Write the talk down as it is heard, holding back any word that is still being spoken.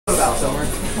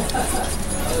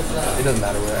It doesn't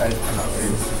matter where I'm not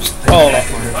worried. Hold on.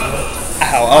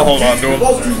 Ow, I'll hold on to him.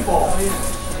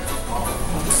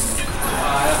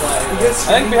 I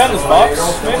think behind this box,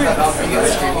 maybe?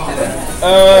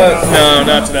 No,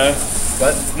 not today.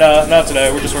 What? No, not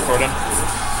today. We're just recording.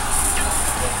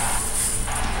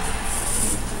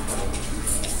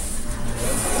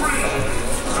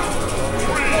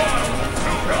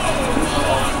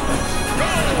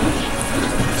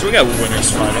 So we got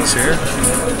winners finals here.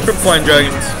 Triple Flying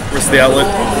Dragons versus the Outlet.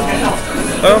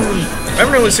 I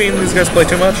haven't really seen these guys play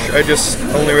too much. I just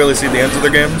only really see the ends of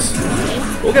their games.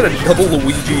 We'll get a double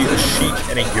Luigi, a Sheik,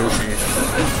 and a Yoshi.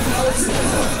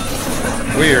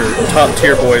 We're top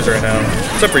tier boys right now.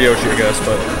 Except for Yoshi, I guess,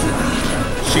 but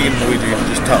Sheik and Luigi are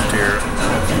just top tier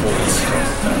boys.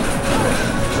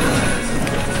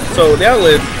 So the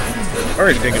Outlet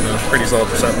already taking a pretty solid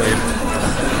percent lead.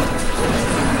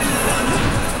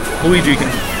 Luigi can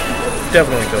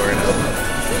definitely kill right now.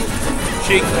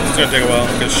 Sheik, it's gonna take a while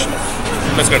because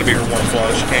that's gotta be her one flaw.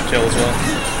 She can't kill as well.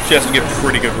 She has to get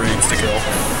pretty good reads to kill.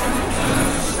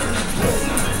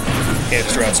 Can't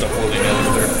just route stuff willy-nilly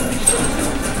with her.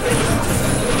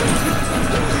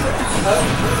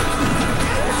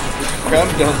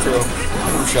 Grounded down throw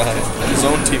from Shy, his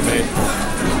own teammate.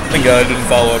 Thank God I didn't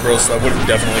follow up, or else I would have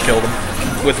definitely killed him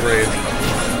with rage.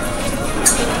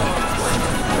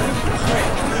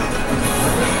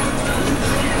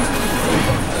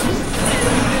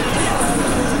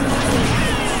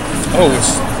 Oh,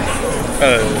 it's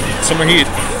Summer Heat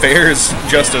fairs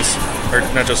Justice, or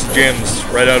not Justice, James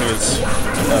right out of his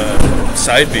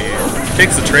side B.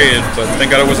 Takes the trade, but thank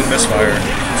God it wasn't misfire.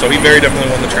 So he very definitely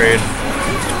won the trade.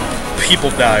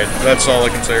 People died. That's all I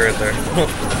can say right there.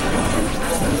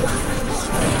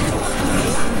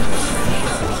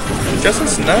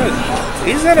 Justice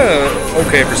he's at a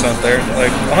okay percent there.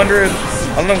 Like 100. I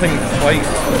don't know if they can quite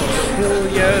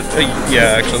kill yet.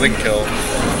 Yeah, actually they can kill.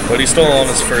 But he's still on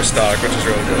his first stock, which is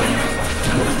really good.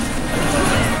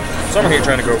 Summer Heat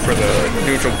trying to go for the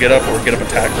neutral get up or get up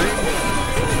attack rate.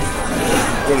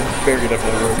 Would have very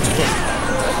definitely worked.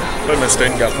 But I missed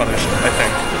it and got punished, I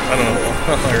think. I don't know.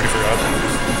 I already forgot.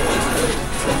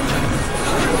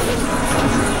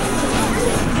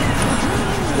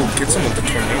 Oh, gets him with the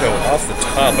tornado off the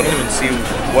top. I don't even see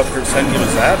what percent he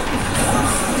was at.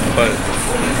 But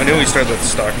I knew he started that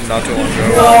stock not too long ago.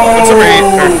 But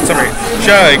Summer Heat,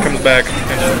 Shy comes back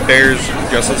and just bears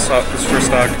Justice his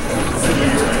first stock.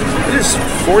 It is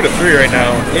 4-3 right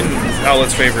now in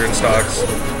Outlet's favor in stocks.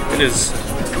 It is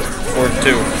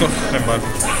 4-2. Never mind.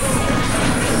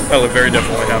 Outlet very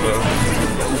definitely have a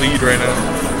lead right now.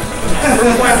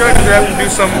 Triple Flying Dragons are having to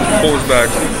do something to pull us back.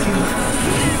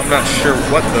 I'm not sure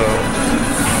what though.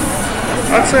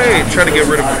 I'd say try to get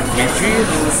rid of Luigi.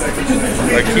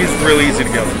 Like, he's really easy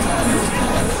to kill.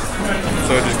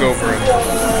 So just go for him.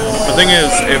 The thing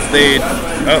is, if they...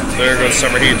 Oh, there goes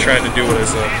Summer Heat trying to do what I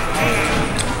said.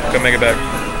 Gotta make it back.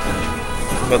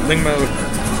 But the thing about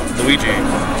Luigi,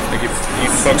 like if he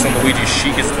fucks on Luigi,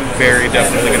 Sheik is very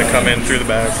definitely gonna come in through the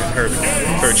back and hurt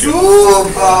you. So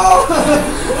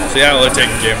yeah, let's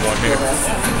take game one here.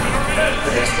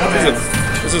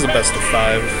 This is a best of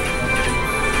 5.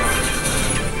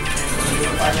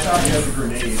 I thought he has a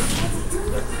grenade,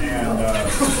 and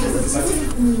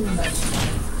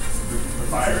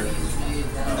fire.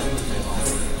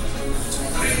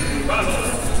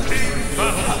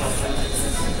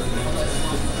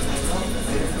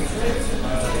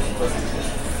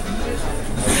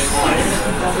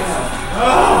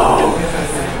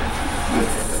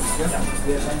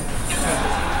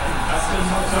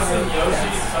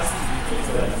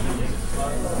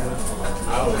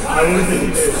 I wouldn't think he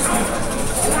did.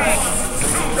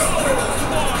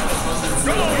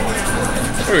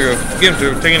 There we go. Game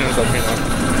 2. Taking himself, you know.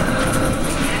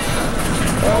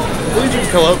 I believe you can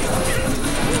kill up. I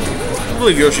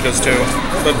believe Yoshi does too.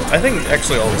 But I think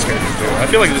actually all these characters do. I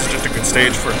feel like this is just a good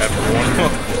stage for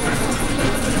everyone.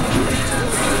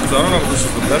 So I don't know if this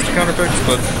is the best of counterpicks,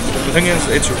 but the thing is,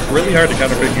 it's really hard to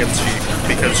counterpick against Sheik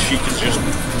because Sheik is just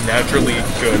naturally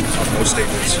good on most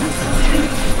stages.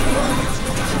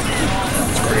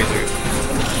 It's crazy.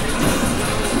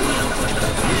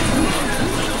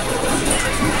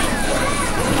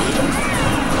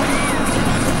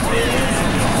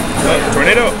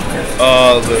 Tornado?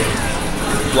 The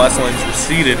blast lines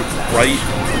receded right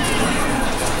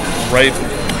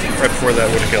before that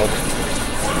would have killed.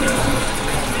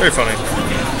 Very funny.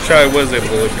 Shy was able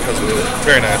to live because of it.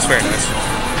 Very nice, very nice.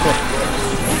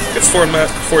 Gets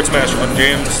forward smash on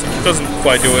James. Doesn't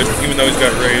quite do it, even though he's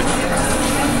got rage.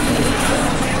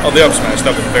 Oh, the up smash,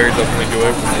 that would very definitely do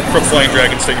it. From Flying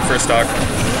Dragons taking first stock,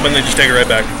 but then they just take it right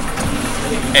back.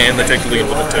 and they take the lead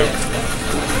with it too.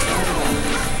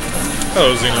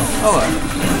 Hello, Xeno. Hello.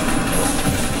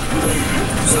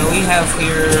 So we have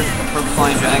here Purple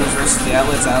Flying Dragons versus the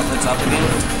Outlets. Outlets up again.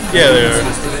 Yeah, they are.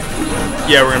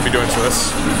 Yeah, we're gonna be doing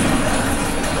this.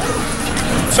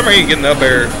 Sm4sh getting up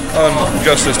there on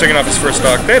Justice, taking off his first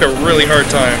stock. They had a really hard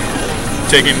time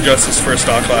taking Justice's first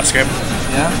stock last game.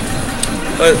 Yeah.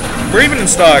 But we're even in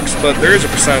stocks, but there is a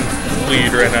percent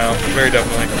lead right now, very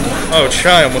definitely. Oh,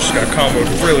 Chai almost got comboed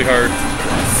really hard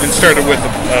and started with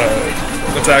an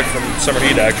attack from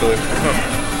Sm4sh actually. Huh.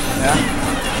 Yeah.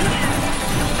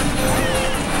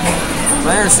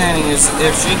 My understanding is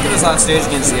if she goes on stage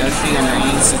against Yoshi in her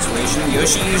any situation,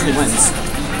 Yoshi usually wins.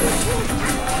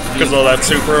 Because of all that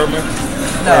super armor?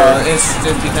 No, it's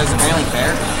just because apparently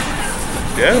fair.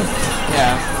 Yeah.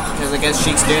 Yeah, because I guess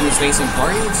Sheik's doing the spacing for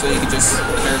you, so you could just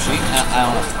fair Sheik. I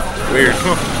don't know. Weird.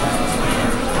 Huh.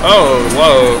 Oh,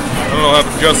 whoa. I don't know what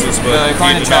happened to Justice, but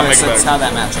according he to did not Travis, make it that's back. how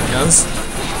that matchup goes.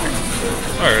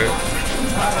 Alright.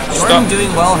 Jordan doing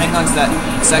well, hanging on to that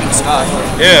second stock.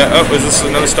 Yeah, oh, is this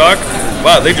another stock?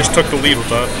 Wow, they just took the lead with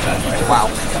that. Wow.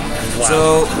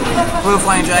 So, Purple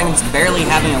Flying Dragons barely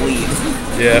having a lead.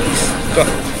 Yeah.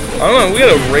 I don't know, we had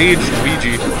a Rage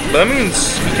Luigi, but that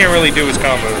means he can't really do his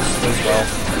combos as well.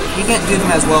 He can't do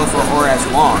them as well or as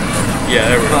long.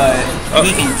 Yeah, there we go. But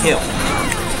he can kill.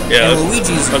 Yeah, And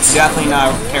Luigi's definitely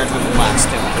not a character with the last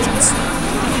two options.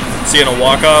 Seeing a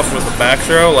walk-off with a back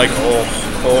throw, like, oh.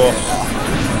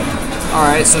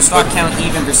 Alright, so stock count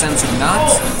even percents or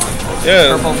not.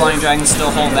 Yeah. Purple Flying Dragons still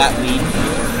hold that lead.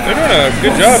 They're doing a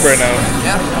good job right now.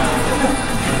 Yeah.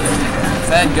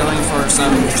 Fed going for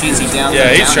some cheesy down.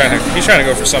 Yeah, he's trying to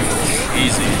go for something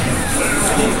easy.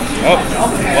 Oh,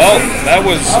 well, that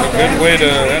was a good way to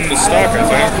end the stock, I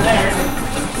think.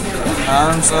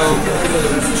 So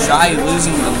Shy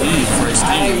losing the lead for his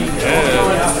team.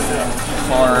 Yeah.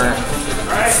 For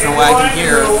from what I can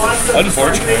hear.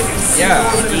 Unfortunate. Yeah,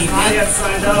 he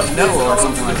no or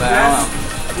something like that. I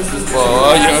don't know.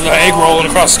 Well, you know, the egg rolling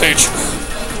across the stage.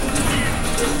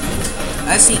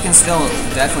 As he can still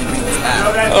definitely bring this back.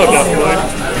 Oh, definitely.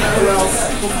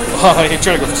 Oh, he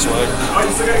tried to go for swag.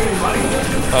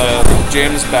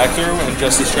 James back through, and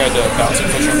Justice tried to bounce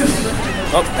and push him.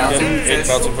 Oh, yeah,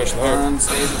 bounce and push there. On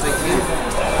stage will take the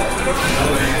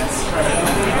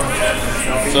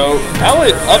So,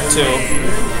 Outlet up to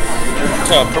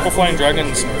Purple Flying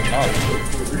Dragons or not.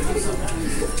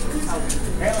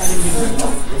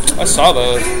 I saw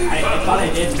that.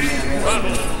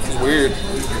 It's weird.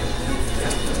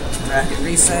 Bracket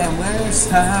reset, where's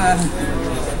time?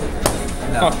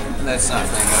 No, that's not a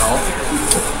thing at all.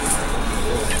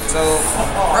 So,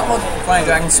 Purple Flying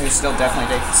Dragons will still definitely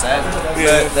take the set,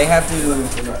 Yeah. but they have to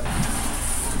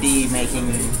be making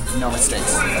no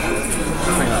mistakes.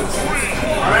 Pretty much.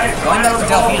 Going back to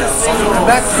Delphino. Come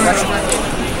back to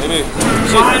Maybe.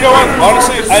 So, you know what?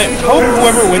 Honestly, I hope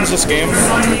whoever wins this game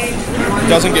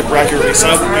doesn't get bracket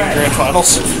reset in grand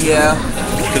finals. Yeah.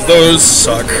 Because those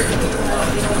suck.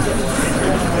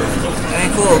 I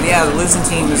mean, cool. Yeah, the losing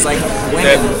team is like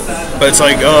winning. Yeah. But it's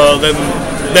like,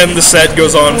 then the set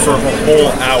goes on for a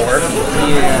whole hour.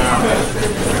 Yeah.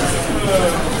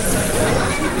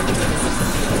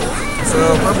 So,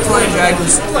 Purple Flying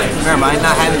Dragons, never mind,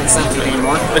 not having the Symphony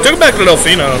anymore. They took it back to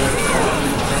Delphino.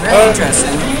 Very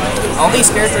interesting. All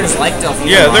these characters like Delphino.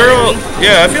 Yeah, they're all.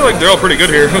 Yeah, I feel like they're all pretty good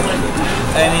here.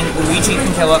 I mean, Luigi can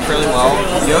kill up really well.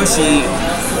 Yoshi,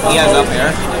 he has up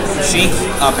air. Sheik,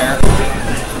 up air.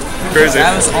 Crazy.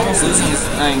 Travis almost losing his.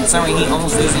 I mean, he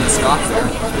almost losing his stock there.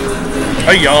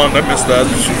 I yawned. I missed that.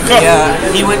 Yeah,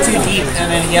 he went too deep,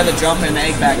 and then he had to jump and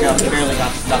egg back up. He barely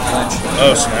got the ledge.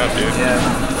 Oh snap, dude. Yeah.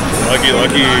 Lucky.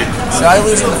 Shy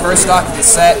losing the first stock of the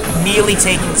set, immediately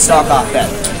taking the stock off that.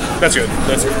 That's good.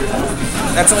 That's good.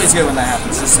 That's always good when that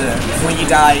happens. Just when you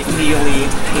die, immediately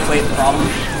equate the problem.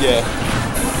 Yeah.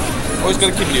 Always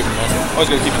gotta keep it even, man. Always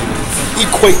gotta keep it even.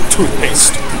 Equate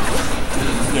toothpaste.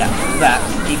 Yeah, that.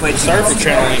 Equate. Sorry for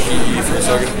channeling EE for a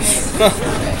second.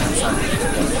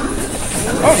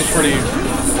 That was a pretty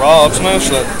raw up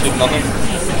smash that did nothing.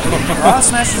 Raw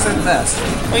smashes are the best.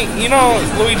 I mean, you know,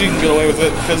 Luigi can get away with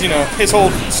it because, you know, his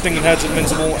whole stinging head's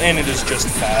invincible and it is just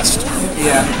fast.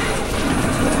 Yeah.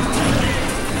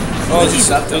 Oh,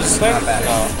 He's up to this it. thing? Not bad.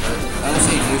 Oh. I don't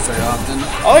see it used very often.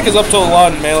 I like his up tilt a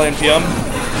lot in Melee and PM.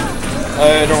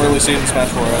 I don't really see it in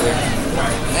Smash 4 either.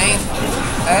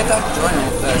 I thought Jordan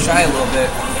Shy a little bit,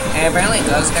 and apparently it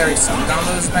does carry some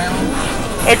combos apparently.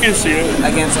 I can see it.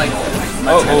 Against like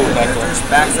much better characters.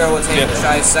 Back throw will take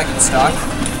Shy's second stock.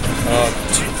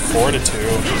 4-2.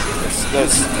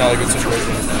 That's not a good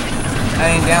situation.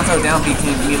 I mean, down throw, down B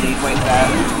can immediately equate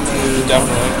that to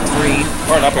Definitely. 3 read.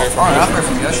 Or an up air Or from an up Yoshi. air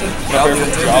from Yoshi. An up That'll air do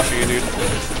from it too. Joshi, dude.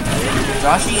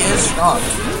 Joshi is strong.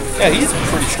 Yeah, he's a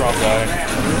pretty strong guy.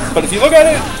 But if you look at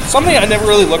it, something I never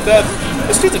really looked at,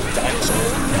 this dude's a dinosaur.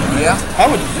 Yeah, How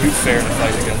would you fare in a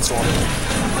fight against one?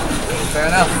 fair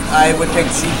enough. I would pick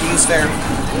GPU's fair,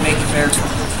 make it fair.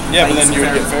 Yeah, but By then using you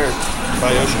would fair. get fared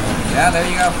by Yoshi. Yeah, there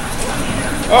you go.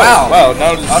 Oh, Wow.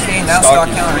 now it's Okay, now stock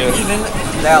stocky. counter. Yeah. Even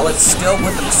that, let's still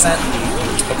with the percent lead.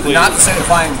 Hopefully, Not to say that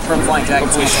from Flying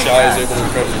Dragon's hopefully gonna take Shy is that. able to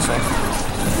recover this one.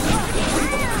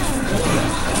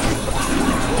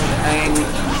 I mean,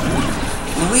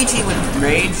 Luigi with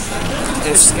Rage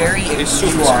is scary if He's you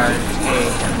super are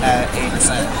at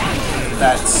 8%.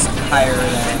 That's higher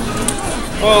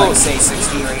than, Well, like, say,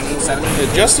 60 or 80, 70.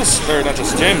 yeah, Justice, or not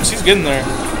just James, he's getting there.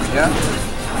 Yeah.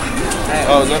 Hey,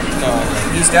 Oh, is that? No.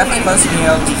 he's definitely posting the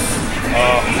LD,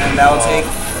 and that will take.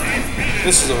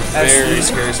 This is a As very he-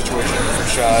 scary situation for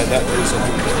Shy. That is a...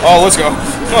 Oh, let's go.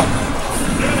 Huh.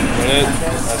 Get it.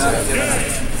 That's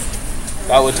it.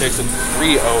 That would take the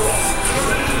 3-0.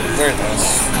 Very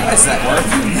nice. Nice that work.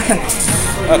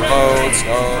 Let's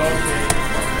go.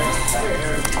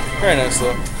 Very nice,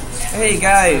 though. Hey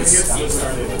guys,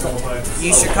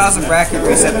 you should cause a bracket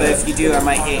reset, but if you do, I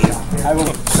might hate you. I will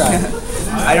try.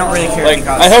 I don't really care if Like, you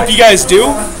cause I a hope bracket. you guys do,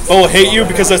 but we'll hate you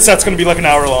because that set's going to be like an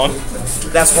hour long.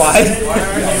 That's why.